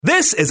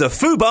This is a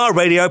Fubar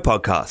Radio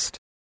podcast.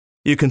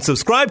 You can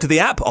subscribe to the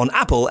app on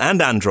Apple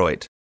and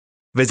Android.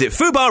 Visit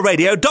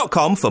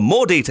FubarRadio.com for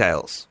more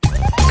details.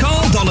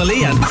 Carl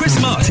Donnelly and Chris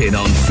Martin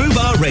on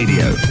Fubar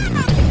Radio.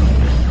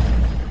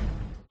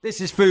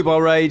 This is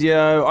Fubar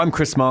Radio. I'm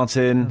Chris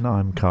Martin. And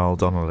I'm Carl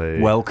Donnelly.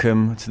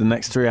 Welcome to the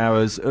next 3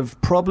 hours of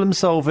problem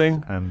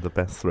solving. And the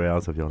best 3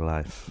 hours of your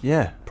life.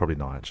 Yeah. Probably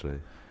not, actually.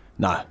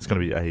 No. It's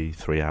going to be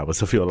 3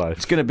 hours of your life.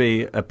 It's going to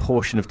be a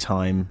portion of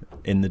time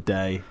in the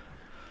day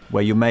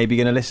where you're maybe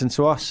going to listen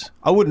to us.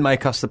 I wouldn't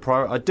make us the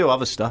priority. I'd do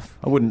other stuff.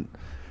 I wouldn't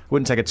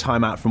take a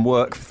time out from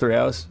work for 3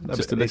 hours.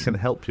 Just to listen. It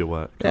can help your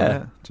work.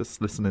 Yeah.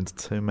 Just listening to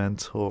two men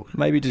talk.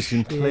 Maybe just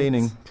in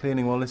cleaning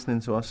while listening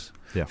to us.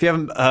 Yeah. If you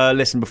haven't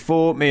listened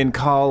before, me and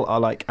Carl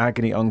are like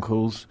agony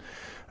uncles.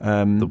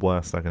 The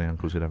worst agony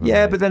uncles you'd ever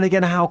Yeah, make. but then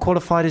again, how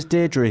qualified is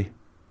Deirdre?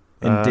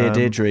 Dear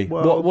Deirdre.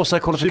 Well, what's her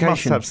qualification?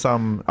 She must have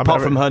some...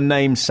 Apart from her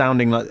name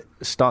sounding like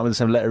starting with the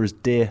same letter as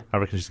dear. I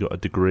reckon she's got a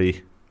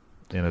degree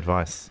in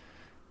advice.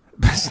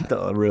 That's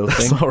not a real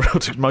thing. That's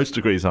not real. Most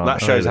degrees aren't. That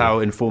shows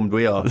how informed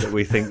we are, that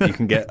we think you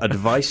can get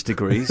advice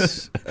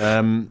degrees. I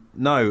don't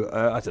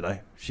know.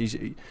 She's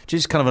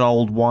kind of an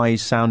old,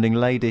 wise-sounding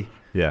lady.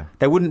 Yeah.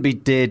 There wouldn't be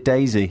Dear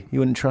Daisy. You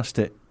wouldn't trust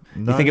it.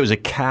 No. You think it was a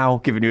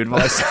cow giving you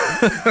advice?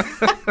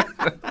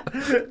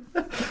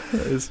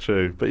 That is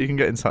true. But you can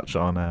get in touch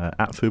on at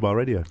Fubar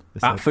Radio.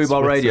 It's At a Fubar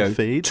Twitter Radio.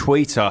 feed.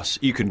 Tweet us.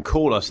 You can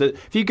call us.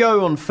 If you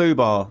go on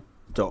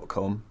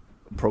fubar.com,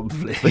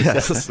 probably.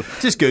 Yes.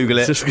 Just Google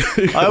it. Just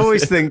Google I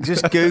always think,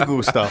 just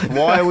Google stuff.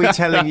 Why are we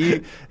telling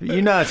you?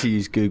 You know how to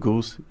use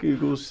Google's.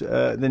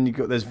 Then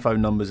there's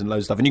phone numbers and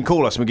loads of stuff. And you can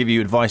call us and we'll give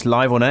you advice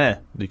live on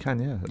air. You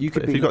can, yeah. You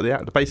could if be you've got the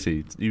app,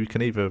 basically, you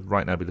can either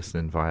right now be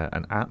listening via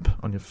an app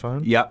on your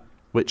phone. Yeah.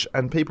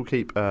 And people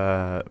keep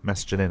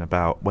messaging in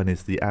about when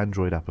is the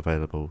Android app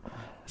available.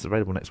 It's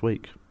available next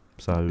week.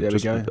 So There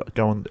just we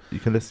go on. You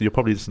can listen. You're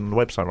probably listening on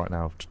the website right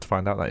now to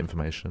find out that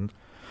information.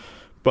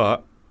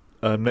 But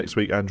next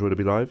week, Android will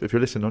be live. If you're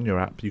listening on your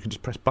app, you can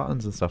just press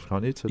buttons and stuff,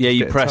 can't you?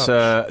 You press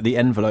the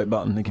envelope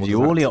button. It gives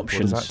you all the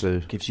options. What does that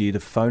do? Gives you the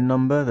phone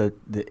number,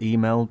 the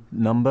email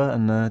number,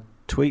 and the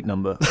tweet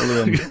number. All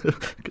of them.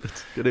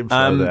 Good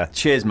info there.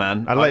 Cheers,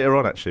 man. And later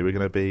on, actually, we're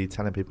going to be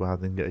telling people how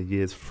they can get a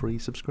year's free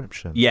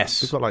subscription.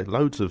 Yes. We've got like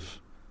loads of...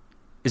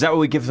 Is that where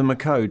we give them a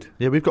code?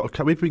 Yeah, we've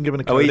been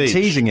given a code Are we each.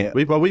 teasing it?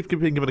 We've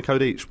been given a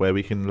code each where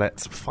we can let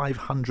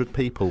 500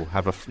 people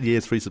have a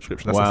year's free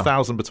subscription. That's Wow.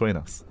 1,000 between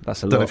us. That's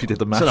a Don't lot. know if you did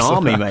the maths. It's an on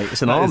army, that. mate.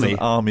 It's an That is army. an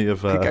army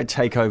of... Could go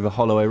take over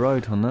Holloway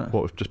Road on that.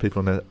 What, with just people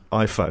on their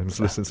iPhones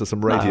listening to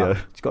some radio?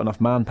 It's got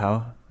enough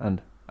manpower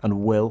and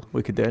will.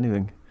 We could do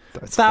anything.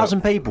 That's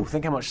 1,000 people.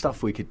 Think how much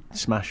stuff we could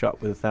smash up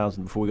with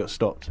 1,000 before we got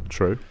stopped.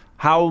 True.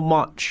 How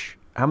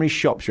many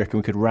shops do you reckon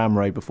we could ram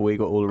raid before we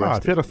got all If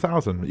arrested? you had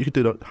 1,000, you could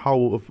do the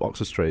whole of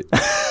Oxford Street.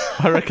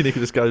 I reckon you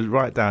could just go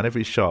right down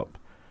every shop.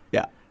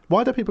 Yeah.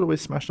 Why do people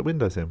always smash the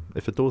windows in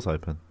if the door's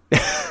open?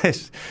 I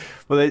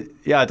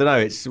don't know.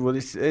 It's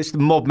the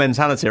mob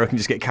mentality. I reckon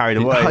just get carried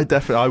away.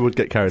 I would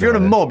get carried away. If you're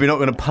in a mob, you're not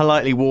going to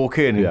politely walk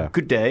in. Yeah.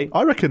 Good day.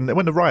 I reckon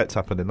when the riots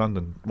happened in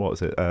London, what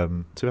was it,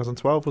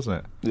 2012, wasn't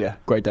it? Yeah,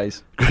 great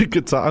days.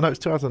 Good time. I know it's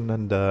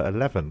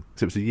 2011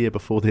 because it was a year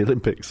before the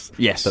Olympics.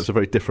 Yes. That's a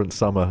very different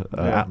summer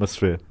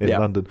atmosphere in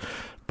London.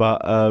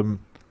 But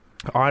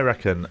I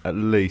reckon at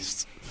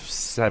least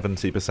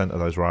 70% of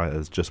those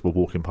rioters just were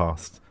walking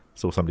past,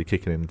 saw somebody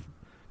kicking in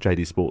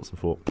JD Sports and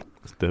thought,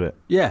 let's do it.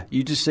 Yeah,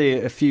 you just see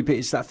a few people.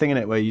 It's that thing in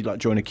it where you like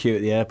join a queue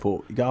at the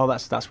airport. You go, oh,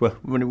 that's where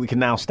when we can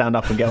now stand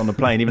up and get on the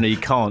plane, even though you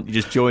can't. You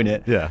just join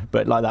it. Yeah.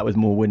 But like that with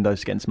more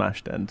windows getting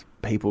smashed and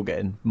people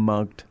getting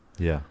mugged.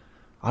 Yeah.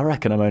 I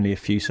reckon I'm only a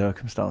few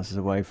circumstances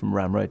away from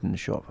ram raiding the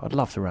shop. I'd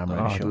love to ram raid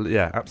a shop.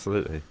 Yeah,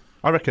 absolutely.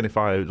 I reckon if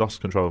I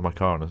lost control of my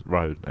car on a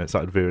road and it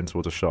started veering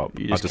towards a shop,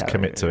 I'd just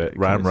commit to it,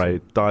 ram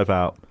raid, dive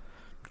out,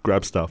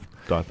 grab stuff,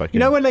 dive back in. You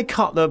know when they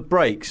cut the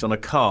brakes on a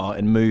car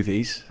in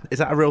movies? Is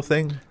that a real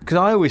thing? Because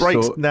I always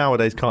Brakes thought...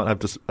 nowadays can't have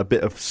just a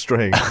bit of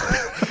string.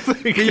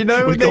 You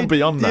know, we've gone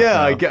beyond that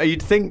now. Yeah,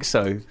 you'd think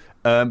so.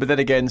 But then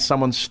again,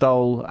 someone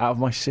stole out of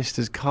my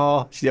sister's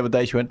car. The other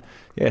day she went,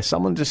 yeah,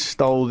 someone just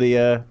stole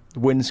the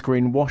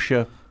windscreen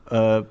washer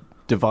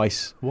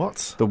device.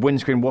 What? The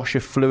windscreen washer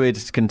fluid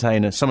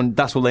container.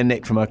 That's all they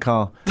nicked from her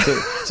car.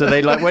 So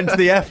they like went to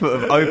the effort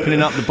of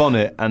opening up the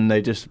bonnet and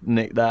they just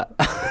nicked that.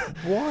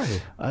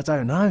 Why? I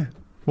don't know.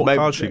 What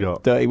car she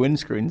got? Dirty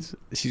windscreens.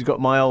 She's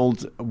got my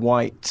old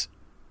white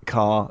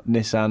car,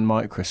 Nissan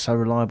Micra. So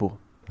reliable.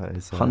 That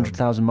is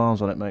 100,000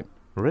 miles on it, mate.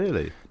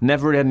 Really?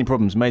 Never really had any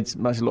problems. Makes a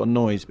lot of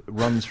noise. But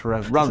runs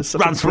forever. Runs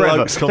Such a forever.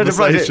 blokes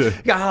conversation.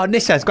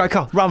 Nissan's great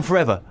car. Run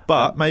forever.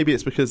 But maybe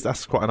it's because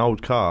that's quite an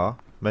old car.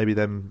 Maybe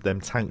them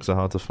tanks are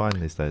hard to find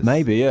these days.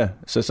 Maybe, yeah.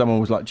 So someone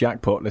was like,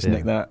 jackpot, let's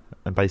nick that.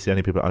 And basically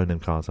only people that own them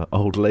cars are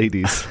old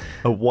ladies.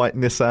 A white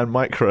Nissan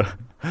Micra.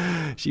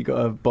 She got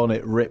her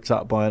bonnet ripped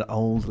up by an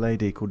old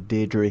lady called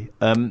Deirdre.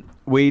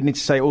 We need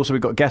to say also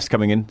we've got a guest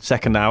coming in,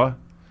 second hour.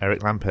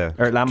 Eric Lampere.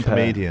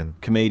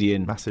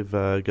 Comedian. Massive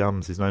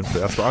gums, he's known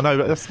for it. I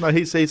know,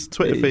 his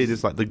Twitter feed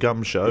is like The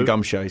Gum Show. The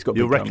Gum Show, he's got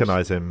You'll big gums.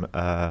 recognise him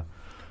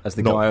as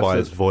the not guy by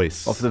his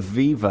voice. off the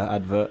Viva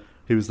advert.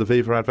 He was the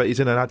Viva advert. He's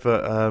in an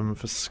advert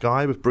for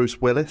Sky with Bruce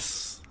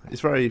Willis.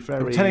 He's very,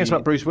 very... You're telling us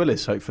about Bruce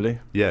Willis, hopefully.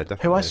 Yeah,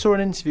 definitely. Who I saw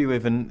an interview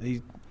with, and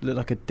he looked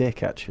like a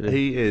dick, actually.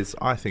 He is.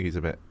 I think he's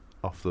a bit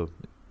off the...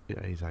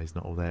 Yeah, he's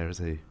not all there, is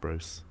he,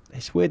 Bruce?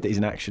 It's weird that he's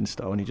an action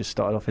star and he just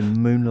started off in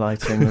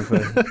moonlighting with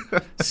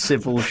a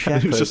civil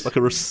shepherd. He was just like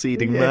a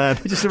receding man.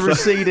 Just a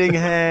receding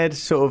head,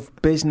 sort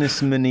of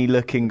businessman-y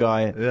looking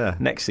guy. Yeah.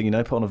 Next thing you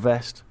know, put on a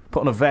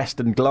vest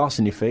and glass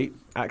in your feet.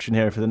 Action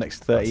hero for the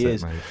next 30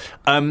 years.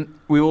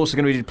 We're also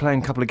going to be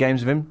playing a couple of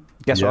games with him.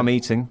 Guess what I'm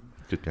eating?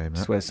 Good game,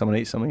 That's where someone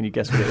eats something and you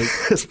guess what it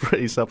is. It's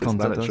pretty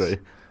self-explanatory.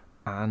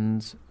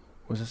 And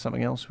was there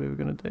something else we were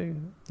going to do?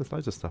 There's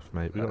loads of stuff,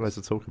 mate. We've got loads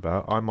to talk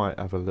about. I might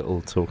have a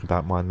little talk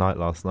about my night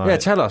last night. Yeah,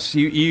 tell us.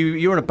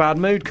 You're in a bad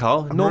mood,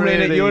 Carl.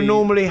 You're a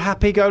normally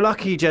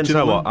happy-go-lucky gentleman. Do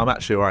you know what? I'm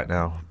actually all right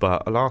now.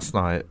 But last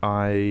night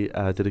I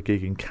did a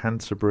gig in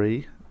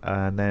Canterbury,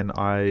 and then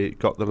I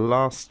got the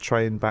last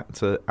train back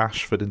to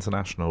Ashford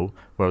International,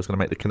 where I was going to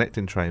make the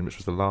connecting train, which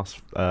was the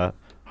last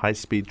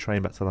high-speed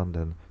train back to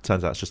London.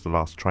 Turns out it's just the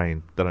last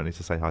train. They don't need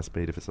to say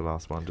high-speed if it's the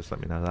last one. Just let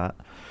me know that.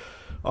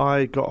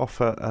 I got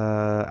off at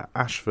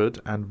Ashford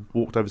and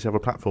walked over to the other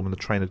platform, and the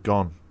train had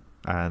gone.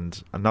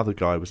 And another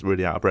guy was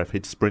really out of breath.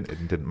 He'd sprinted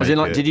and didn't make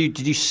it.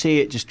 Did you see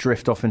it just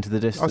drift off into the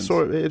distance? I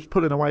saw it. It was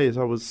pulling away as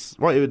I was...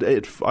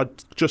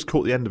 I'd just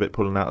caught the end of it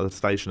pulling out of the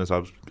station as I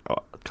was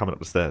coming up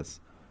the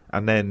stairs.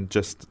 And then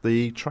just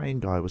the train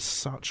guy was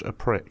such a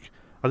prick.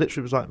 I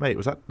literally was like, mate,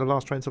 was that the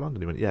last train to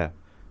London? He went, yeah.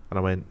 And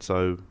I went,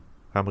 so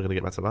how am I going to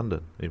get back to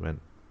London? He went,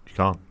 you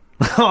can't.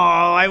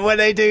 Oh, when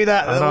they do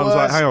that, and I was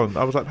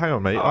like, hang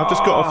on, mate. I've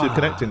just got off the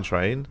connecting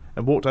train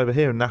and walked over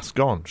here, and that's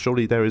gone.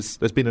 Surely there's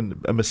been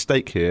a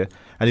mistake here.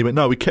 And he went,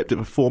 no, we kept it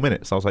for 4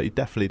 minutes. I was like, you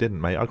definitely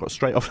didn't, mate. I got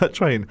straight off that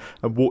train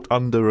and walked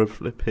under a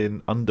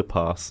flipping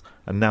underpass,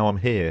 and now I'm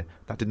here.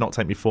 That did not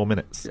take me 4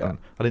 minutes. Yeah. And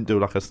I didn't do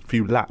like a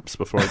few laps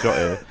before I got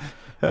here.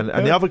 And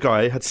the other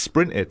guy had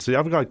sprinted, so the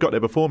other guy got there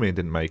before me and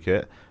didn't make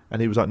it.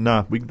 And he was like,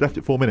 nah, we left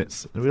it 4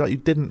 minutes. And we were like, you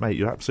didn't, mate.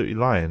 You're absolutely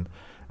lying.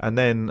 And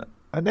then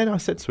I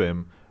said to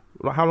him,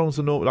 like, how long's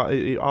the normal... Like,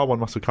 R1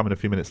 must have come in a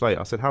few minutes late.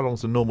 I said, how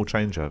long's the normal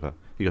changeover?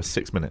 He goes,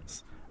 6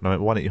 minutes. And I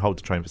went, why don't you hold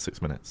the train for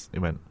 6 minutes? He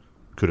went,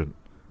 couldn't.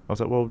 I was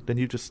like, well, then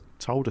you just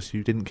told us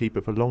you didn't keep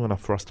it for long enough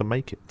for us to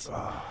make it.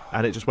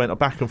 And it just went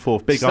back and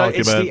forth, big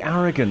argument. It's the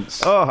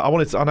arrogance. I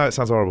know it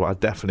sounds horrible. I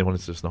definitely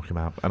wanted to just knock him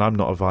out. And I'm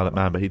not a violent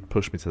man, but he'd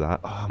pushed me to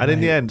that. And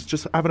in the end,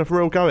 just having a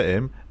real go at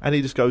him, and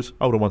he just goes,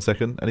 hold on 1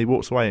 second, and he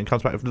walks away and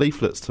comes back with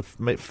leaflets to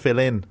fill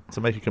in,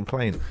 to make a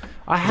complaint.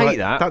 I hate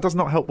that. That does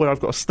not help where I've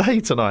got to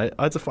stay tonight.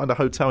 I had to find a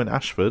hotel in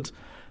Ashford.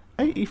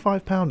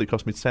 £85 it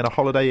cost me to stay in a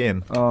Holiday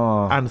Inn.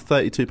 And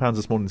 £32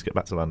 this morning to get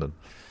back to London.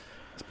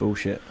 It's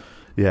bullshit.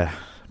 Yeah.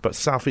 But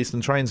South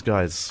Eastern Trains,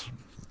 guys,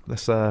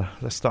 let's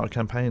start a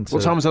campaign to...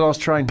 What time was the last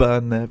train?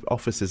 Burn their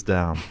offices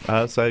down.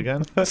 Say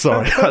again?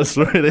 Sorry, that's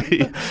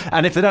really...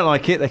 And if they don't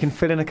like it, they can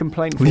fill in a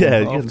complaint form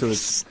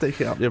afterwards. Stick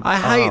it up your I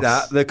hate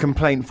arse. that, the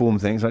complaint form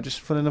things. I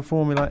just fill in a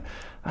form, you're like,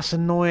 that's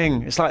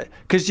annoying. It's like...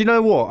 Because you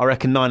know what? I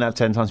reckon 9 out of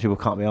 10 times people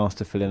can't be asked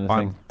to fill in a thing.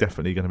 I'm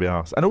definitely going to be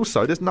asked. And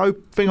also, there's no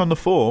thing on the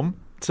form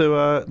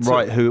to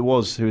write who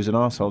was an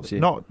arsehole to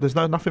you. There's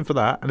nothing for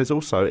that. And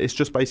it's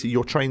just basically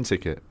your train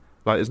ticket.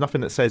 Like, there's nothing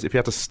that says if you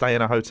had to stay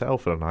in a hotel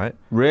for the night.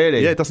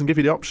 Really? Yeah, it doesn't give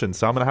you the option.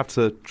 So I'm going to have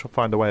to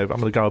find a way of...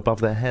 I'm going to go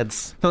above their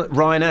heads.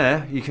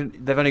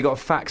 Ryanair, they've only got a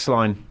fax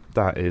line.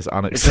 That is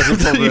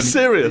unacceptable. Are you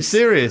serious? It's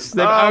serious.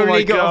 They've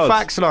only got a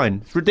fax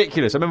line. It's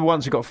ridiculous. I remember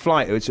once we got a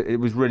flight, it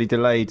was really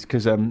delayed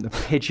because a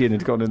pigeon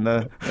had gone in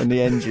the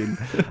engine,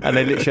 and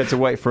they literally had to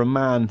wait for a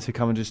man to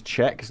come and just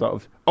check. Sort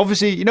of.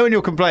 Obviously, you know when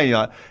you're complaining, you're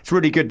like, it's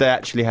really good they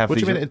actually have. What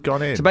do you mean it had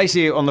gone in? So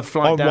basically, on the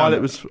flight down, while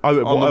it was on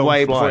the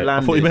way before it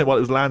landed. I thought you meant while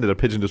it was landed, a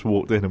pigeon just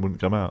walked in and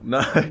wouldn't come out.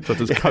 No, so I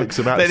just coax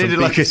him out. They needed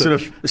like a sort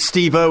of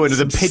Steve Irwin of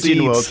the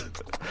pigeon world.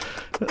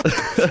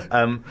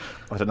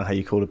 I don't know how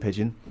you call a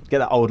pigeon. Get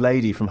that old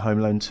lady from Home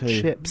Alone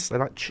 2. Chips. They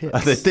like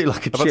chips. They do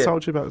like a chip. Have I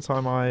told you about the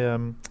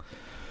time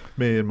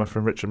me and my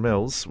friend Richard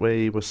Mills,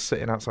 we were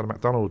sitting outside of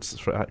McDonald's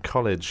at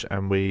college,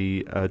 and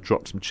we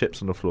dropped some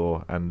chips on the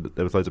floor, and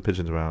there was loads of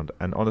pigeons around.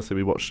 And honestly,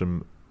 we watched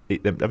them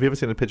eat them. Have you ever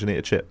seen a pigeon eat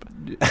a chip?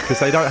 Because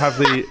they don't have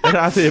the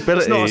ability.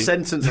 It's not a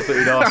sentence I thought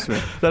you'd ask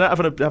me. They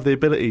don't have the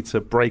ability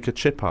to break a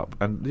chip up.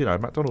 And you know,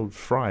 McDonald's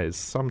fries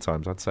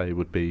sometimes I'd say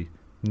would be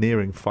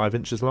nearing 5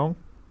 inches long.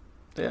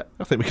 Yeah,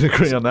 I think we can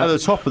agree on that. At the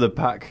top of the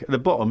pack, at the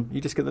bottom, you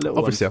just get the little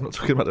Obviously, ones. I'm not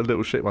talking about the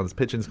little shit ones.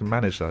 Pigeons can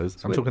manage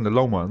those. I'm talking the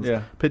long ones.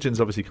 Yeah. Pigeons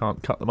obviously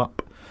can't cut them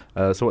up.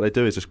 So what they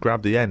do is just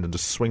grab the end and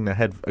just swing their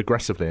head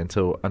aggressively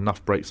until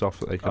enough breaks off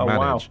that they can manage.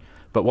 Wow.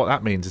 But what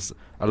that means is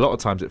a lot of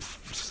times it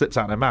slips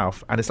out in their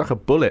mouth and it's like a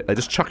bullet. They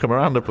just chuck them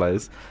around the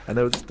place. And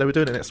they were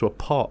doing it next to a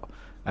pot.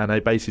 And they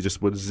basically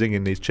just were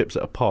zinging these chips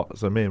at a pot.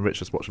 So me and Rich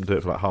just watched them do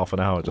it for like half an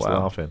hour just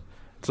laughing.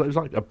 So it was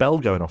like a bell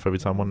going off every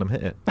time one of them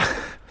hit it.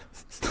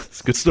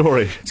 It's a good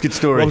story. It's a good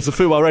story. Welcome to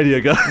Football Radio,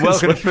 guys.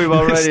 Welcome to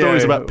Football Radio.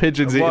 Stories about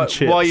pigeons eating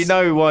chips. Well, you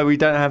know why we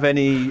don't have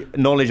any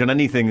knowledge on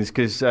anything is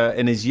because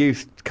in his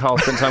youth, Carl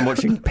spent time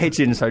watching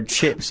pigeons throw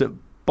chips at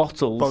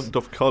bottles. Bunked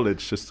off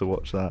college just to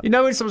watch that. You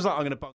know when someone's like, I'm going to bunk